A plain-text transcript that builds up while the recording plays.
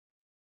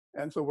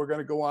And so we're going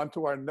to go on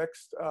to our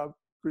next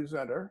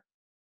presenter.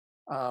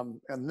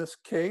 In this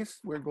case,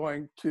 we're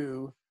going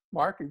to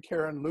Mark and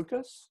Karen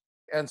Lucas.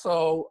 And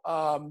so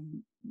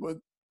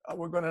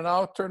we're going to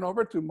now turn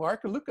over to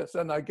Mark and Lucas.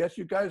 And I guess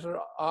you guys are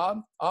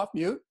off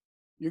mute.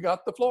 You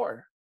got the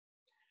floor.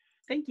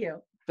 Thank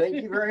you. Thank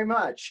you very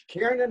much.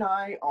 Karen and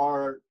I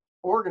are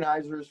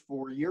organizers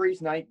for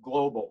Yuri's Night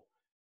Global.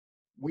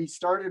 We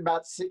started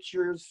about 6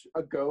 years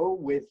ago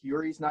with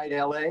Yuri's Night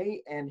LA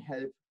and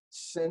have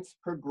since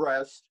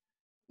progressed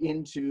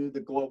into the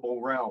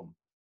global realm.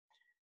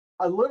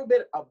 A little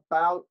bit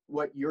about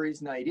what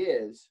Yuri's Night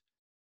is.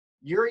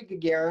 Yuri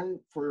Gagarin,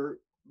 for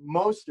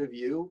most of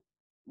you,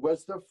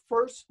 was the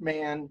first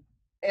man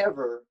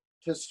ever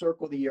to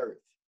circle the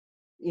Earth.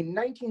 In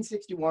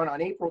 1961,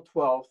 on April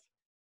 12th,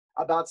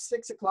 about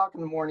 6 o'clock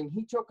in the morning,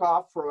 he took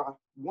off for a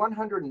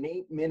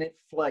 108-minute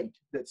flight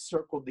that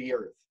circled the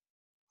Earth.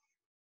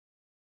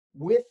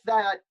 With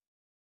that,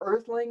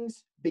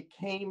 Earthlings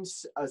became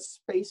a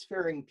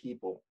spacefaring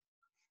people.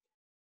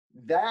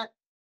 That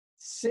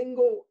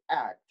single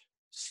act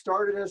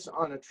started us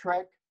on a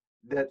trek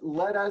that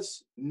led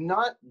us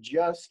not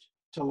just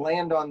to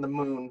land on the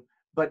moon,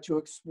 but to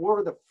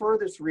explore the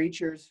furthest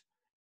reaches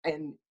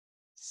and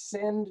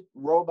send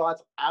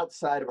robots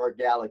outside of our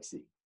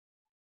galaxy.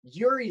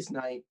 Yuri's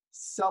Night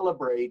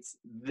celebrates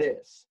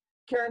this.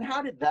 Karen,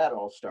 how did that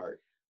all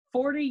start?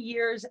 40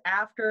 years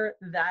after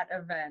that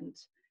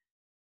event,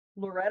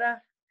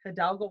 Loretta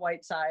Hidalgo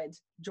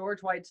Whitesides,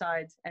 George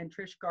Whitesides, and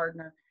Trish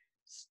Gardner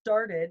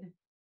started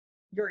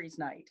Yuri's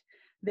Night.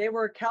 They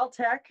were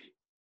Caltech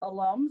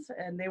alums,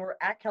 and they were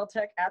at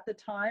Caltech at the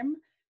time.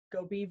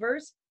 Go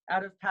Beavers,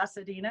 out of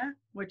Pasadena,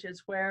 which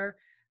is where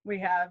we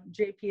have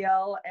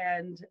JPL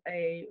and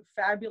a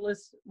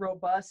fabulous,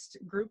 robust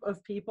group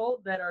of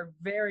people that are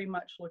very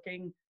much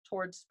looking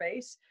towards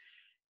space.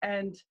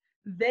 And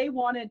they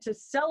wanted to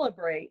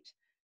celebrate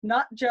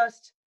not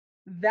just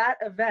that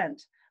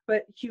event,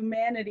 but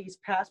humanity's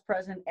past,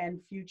 present, and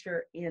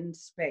future in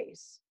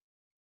space.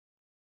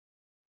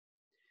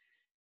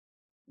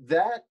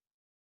 That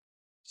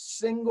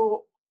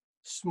single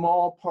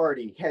small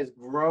party has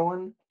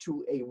grown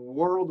to a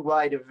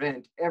worldwide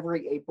event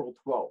every April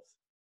 12th.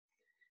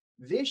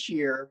 This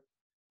year,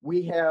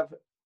 we have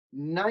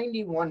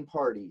 91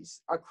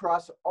 parties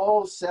across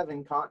all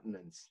 7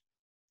 continents.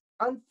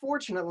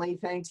 Unfortunately,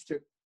 thanks to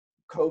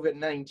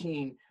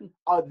COVID-19,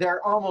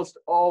 they're almost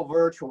all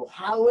virtual.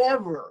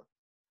 However,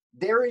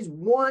 there is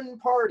one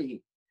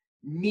party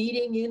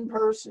meeting in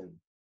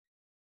person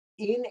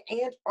in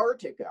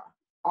Antarctica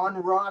on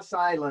Ross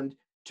Island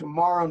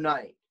tomorrow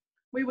night.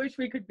 We wish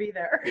we could be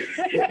there.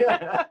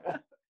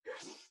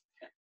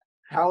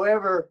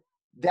 However,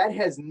 that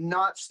has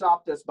not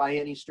stopped us by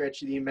any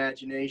stretch of the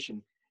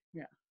imagination.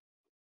 Yeah.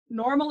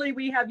 Normally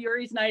we have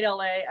Yuri's Night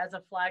LA as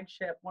a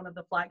flagship, one of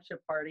the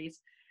flagship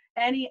parties.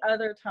 Any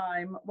other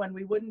time when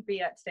we wouldn't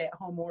be at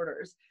stay-at-home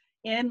orders.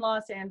 In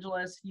Los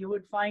Angeles, you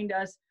would find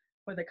us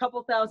with a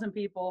couple thousand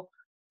people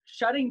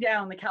shutting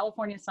down the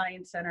California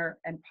Science Center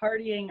and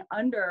partying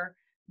under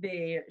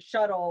the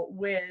shuttle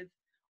with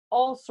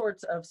all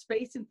sorts of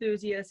space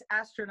enthusiasts,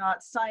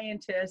 astronauts,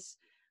 scientists,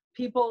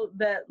 people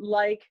that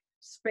like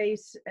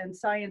space and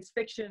science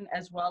fiction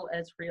as well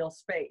as real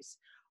space.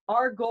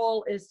 Our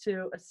goal is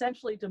to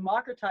essentially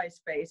democratize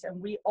space, and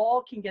we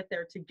all can get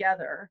there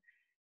together.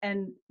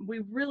 And we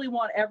really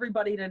want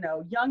everybody to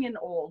know, young and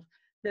old,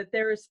 that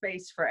there is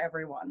space for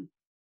everyone.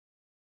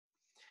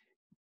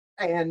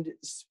 And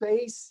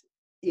space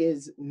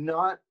is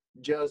not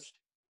just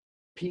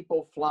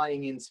people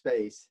flying in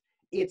space.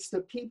 It's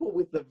the people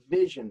with the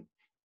vision.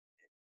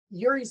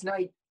 Yuri's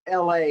Night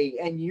LA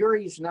and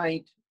Yuri's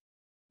Night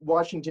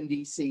Washington,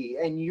 D.C.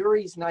 and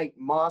Yuri's Night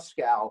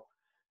Moscow,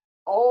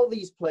 all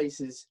these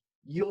places,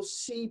 you'll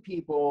see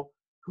people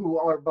who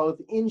are both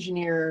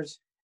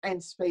engineers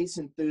and space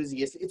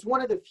enthusiasts. It's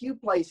one of the few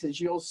places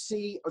you'll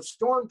see a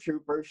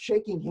stormtrooper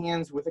shaking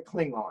hands with a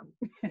Klingon.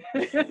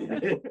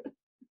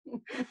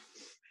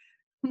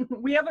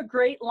 We have a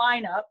great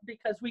lineup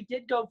because we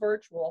did go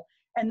virtual,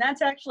 and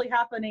that's actually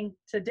happening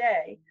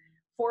today,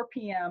 4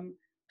 p.m.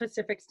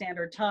 Pacific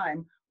Standard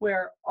Time,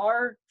 where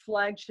our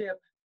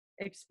flagship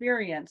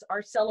experience,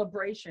 our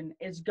celebration,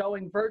 is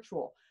going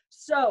virtual.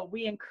 So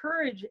we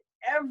encourage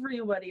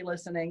everybody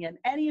listening and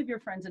any of your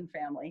friends and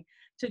family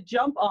to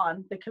jump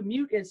on. The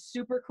commute is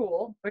super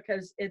cool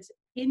because it's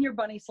in your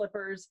bunny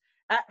slippers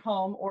at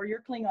home or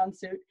your Klingon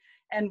suit.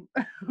 And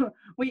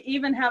we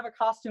even have a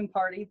costume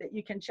party that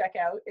you can check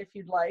out if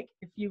you'd like,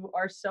 if you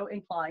are so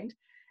inclined.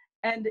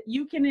 And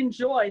you can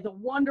enjoy the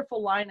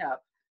wonderful lineup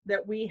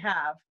that we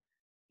have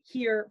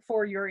here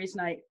for Yuri's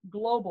Night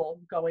Global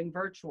going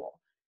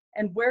virtual.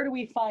 And where do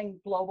we find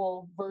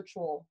Global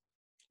Virtual?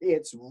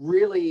 It's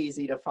really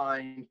easy to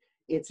find.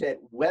 It's at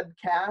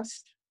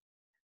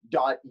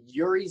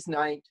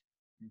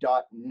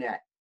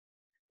webcast.yurisnight.net.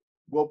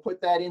 We'll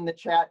put that in the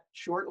chat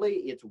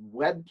shortly. It's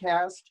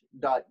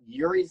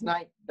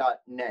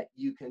webcast.yurisnight.net.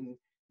 You can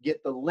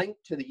get the link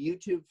to the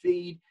YouTube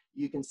feed.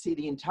 You can see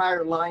the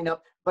entire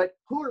lineup. But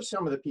who are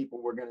some of the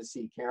people we're going to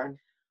see, Karen?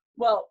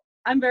 Well,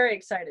 I'm very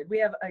excited. We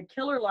have a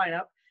killer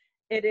lineup.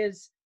 It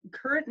is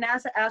current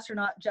NASA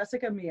astronaut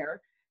Jessica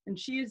Meir, and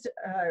she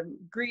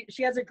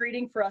has a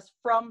greeting for us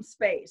from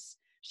space.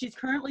 She's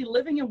currently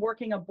living and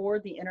working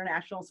aboard the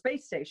International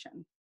Space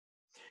Station.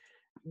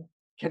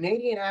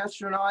 Canadian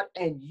astronaut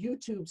and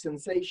YouTube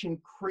sensation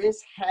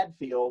Chris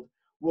Hadfield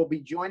will be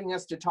joining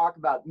us to talk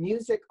about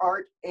music,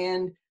 art,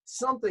 and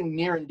something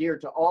near and dear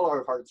to all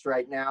our hearts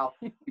right now,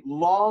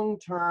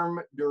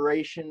 long-term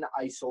duration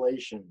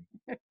isolation.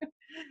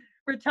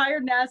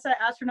 Retired NASA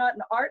astronaut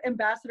and art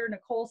ambassador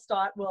Nicole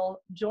Stott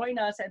will join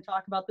us and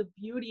talk about the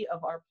beauty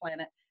of our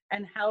planet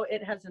and how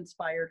it has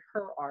inspired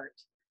her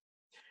art.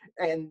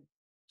 And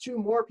two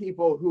more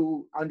people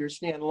who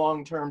understand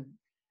long-term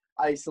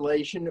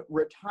isolation.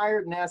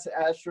 Retired NASA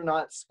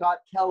astronaut Scott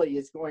Kelly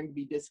is going to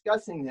be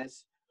discussing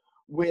this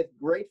with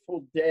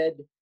Grateful Dead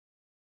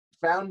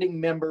founding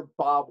member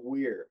Bob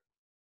Weir.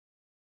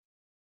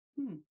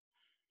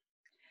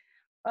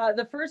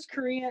 The first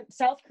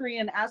South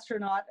Korean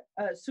astronaut,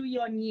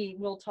 Soo-yeon Yi,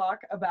 will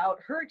talk about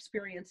her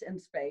experience in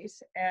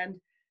space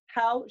and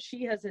how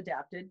she has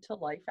adapted to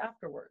life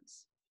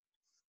afterwards.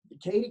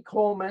 Katie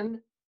Coleman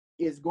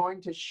is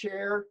going to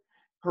share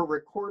her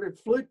recorded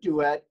flute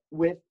duet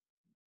with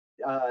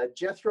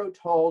Jethro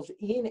Tull's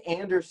Ian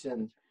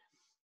Anderson,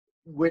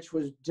 which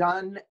was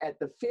done at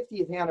the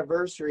 50th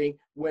anniversary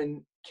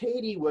when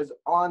Katie was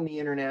on the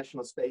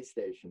International Space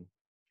Station.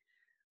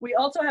 We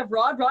also have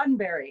Rod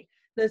Roddenberry,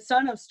 the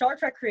son of Star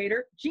Trek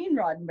creator Gene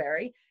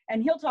Roddenberry,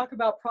 and he'll talk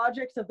about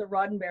projects of the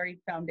Roddenberry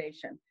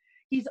Foundation.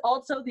 He's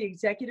also the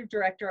executive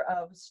director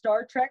of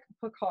Star Trek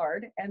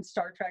Picard and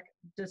Star Trek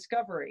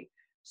Discovery.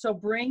 So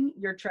bring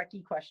your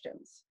Trekkie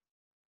questions.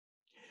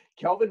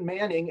 Kelvin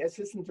Manning,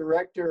 assistant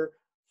director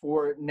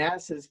for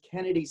NASA's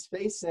Kennedy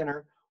Space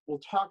Center, will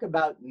talk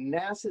about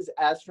NASA's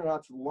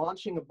astronauts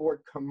launching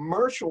aboard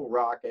commercial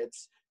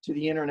rockets to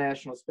the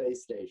International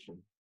Space Station.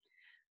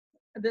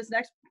 This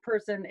next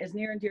person is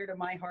near and dear to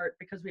my heart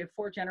because we have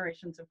 4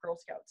 generations of Girl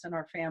Scouts in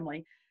our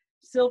family.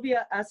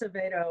 Sylvia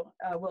Acevedo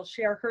will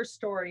share her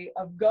story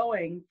of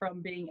going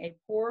from being a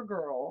poor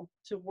girl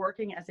to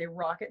working as a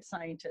rocket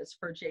scientist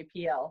for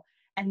JPL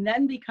and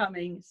then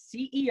becoming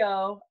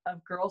CEO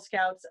of Girl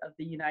Scouts of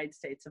the United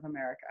States of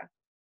America.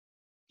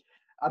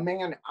 A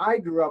man I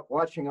grew up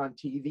watching on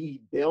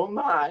TV, Bill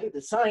Nye,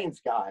 the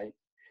science guy,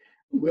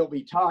 will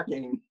be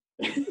talking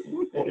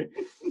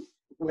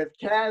with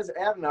Kaz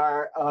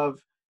Abnar of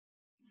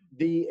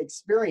the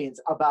experience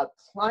about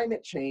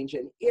climate change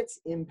and its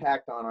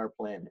impact on our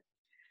planet.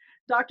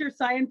 Dr.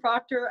 Cyan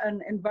Proctor,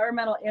 an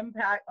environmental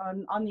impact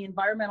on the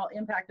environmental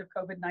impact of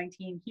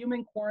COVID-19,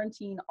 human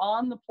quarantine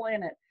on the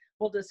planet,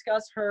 will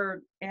discuss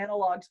her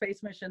analog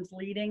space missions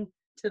leading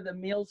to the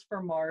Meals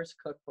for Mars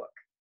cookbook.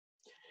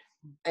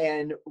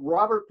 And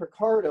Robert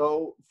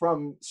Picardo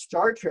from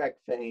Star Trek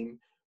fame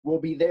will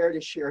be there to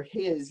share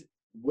his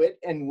wit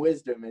and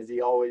wisdom, as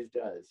he always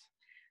does.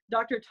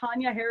 Dr.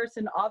 Tanya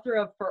Harrison, author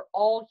of For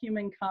All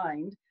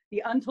Humankind,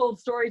 The Untold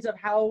Stories of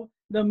How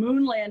the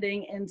Moon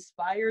Landing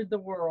Inspired the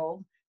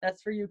World.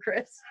 That's for you,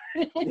 Chris.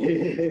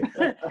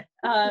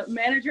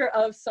 Manager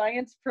of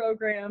Science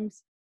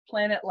Programs,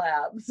 Planet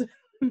Labs.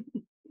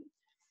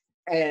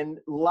 And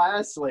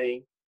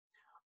lastly,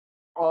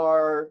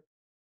 our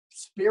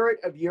Spirit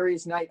of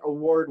Yuri's Night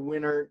Award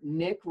winner,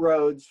 Nick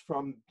Rhodes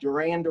from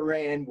Duran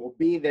Duran, will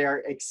be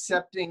there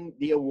accepting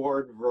the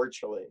award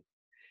virtually.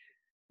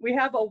 We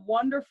have a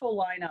wonderful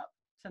lineup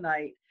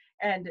tonight,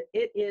 and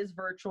it is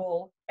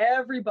virtual.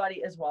 Everybody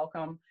is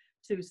welcome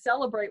to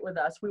celebrate with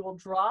us. We will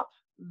drop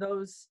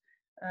those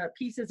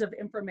pieces of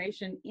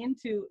information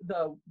into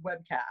the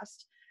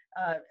webcast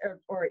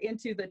or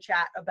into the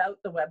chat about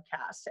the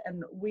webcast,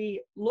 and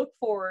we look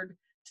forward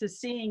to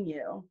seeing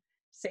you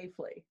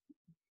safely.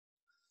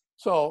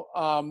 So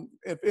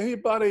if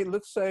anybody,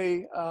 let's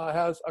say,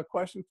 has a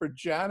question for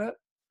Janet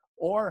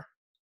or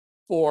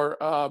for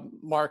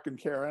Mark and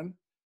Karen,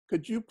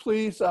 could you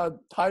please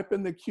type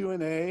in the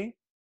Q&A?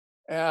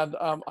 And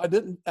I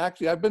didn't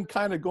actually, I've been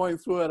kind of going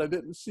through it. I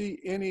didn't see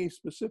any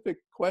specific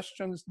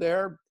questions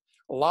there.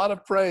 A lot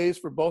of praise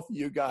for both of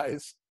you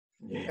guys.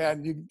 Yeah.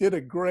 And you did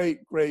a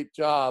great, great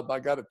job, I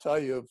got to tell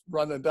you, of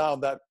running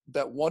down that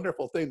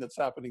wonderful thing that's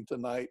happening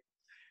tonight.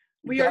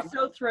 We are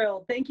so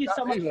thrilled. Thank you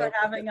so much for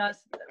having us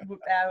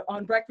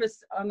on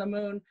Breakfast on the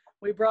Moon.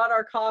 We brought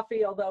our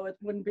coffee, although it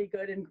wouldn't be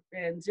good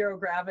in zero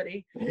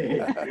gravity.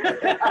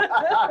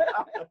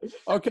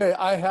 Okay,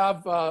 I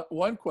have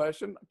one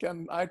question.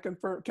 Can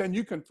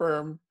you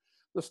confirm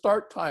the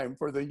start time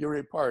for the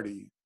Yuri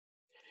party?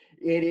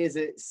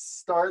 It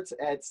starts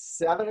at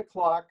 7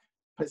 o'clock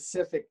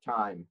Pacific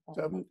time.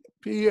 7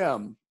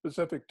 p.m.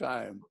 Pacific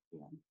time.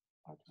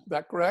 Is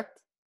that correct?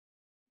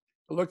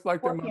 It looks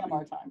like 4 p.m.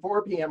 our time.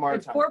 4 p.m. our time.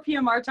 It's 4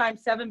 p.m. our time,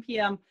 7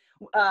 p.m.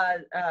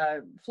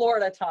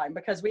 Florida time,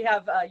 because we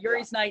have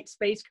Yuri's Night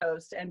Space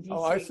Coast and DC.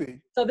 Oh, I see.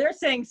 So they're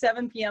saying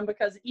 7 p.m.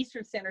 because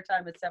Eastern Standard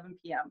Time is 7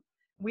 p.m.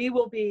 We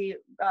will be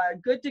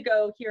good to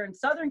go here in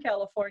Southern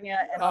California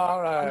and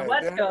on the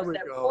West Coast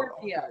at 4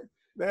 p.m. Okay.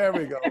 There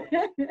we go.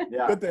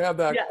 Yeah. Good to have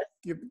that.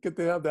 Yes. Good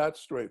to have that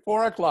straight.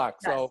 4 o'clock.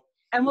 Yes. So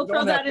And we'll We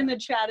don't throw have that in the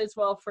chat as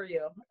well for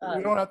you.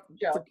 We don't have,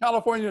 Joe. for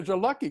Californians are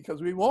lucky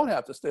because we won't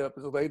have to stay up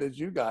as late as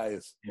you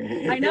guys.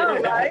 I know,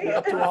 right?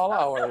 Up to all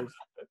hours.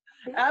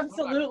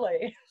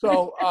 Absolutely.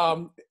 So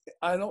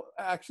I don't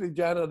actually,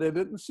 Janet, I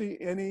didn't see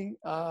any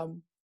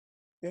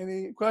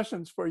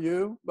questions for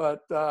you,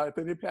 but if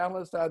any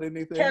panelists had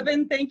anything.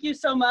 Kevin, thank you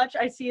so much.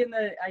 I see in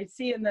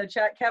the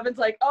chat, Kevin's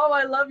like, "Oh,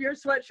 I love your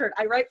sweatshirt.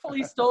 I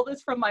rightfully stole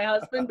this from my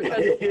husband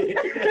because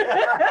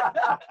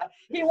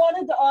he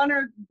wanted to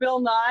honor Bill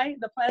Nye.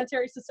 The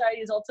Planetary Society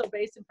is also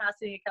based in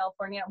Pasadena,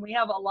 California, and we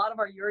have a lot of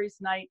our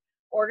Yuri's Night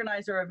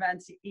organizer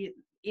events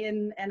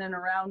in and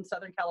around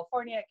Southern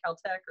California at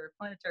Caltech or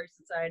Planetary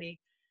Society.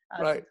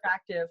 Right.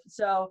 Attractive.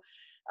 So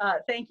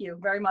thank you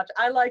very much.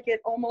 I like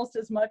it almost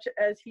as much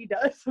as he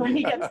does when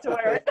he gets to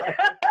wear it.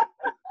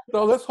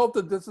 So let's hope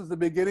that this is the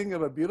beginning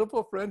of a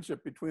beautiful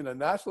friendship between the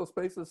National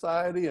Space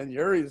Society and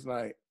Yuri's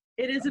Night.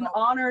 It is an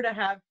honor to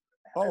have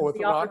it's the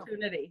an honor.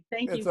 opportunity.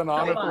 Thank you. It's an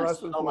honor for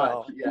us as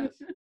well. Yes.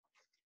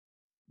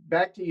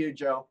 Back to you,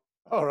 Joe.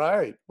 All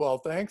right. Well,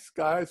 thanks,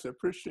 guys.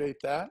 Appreciate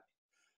that.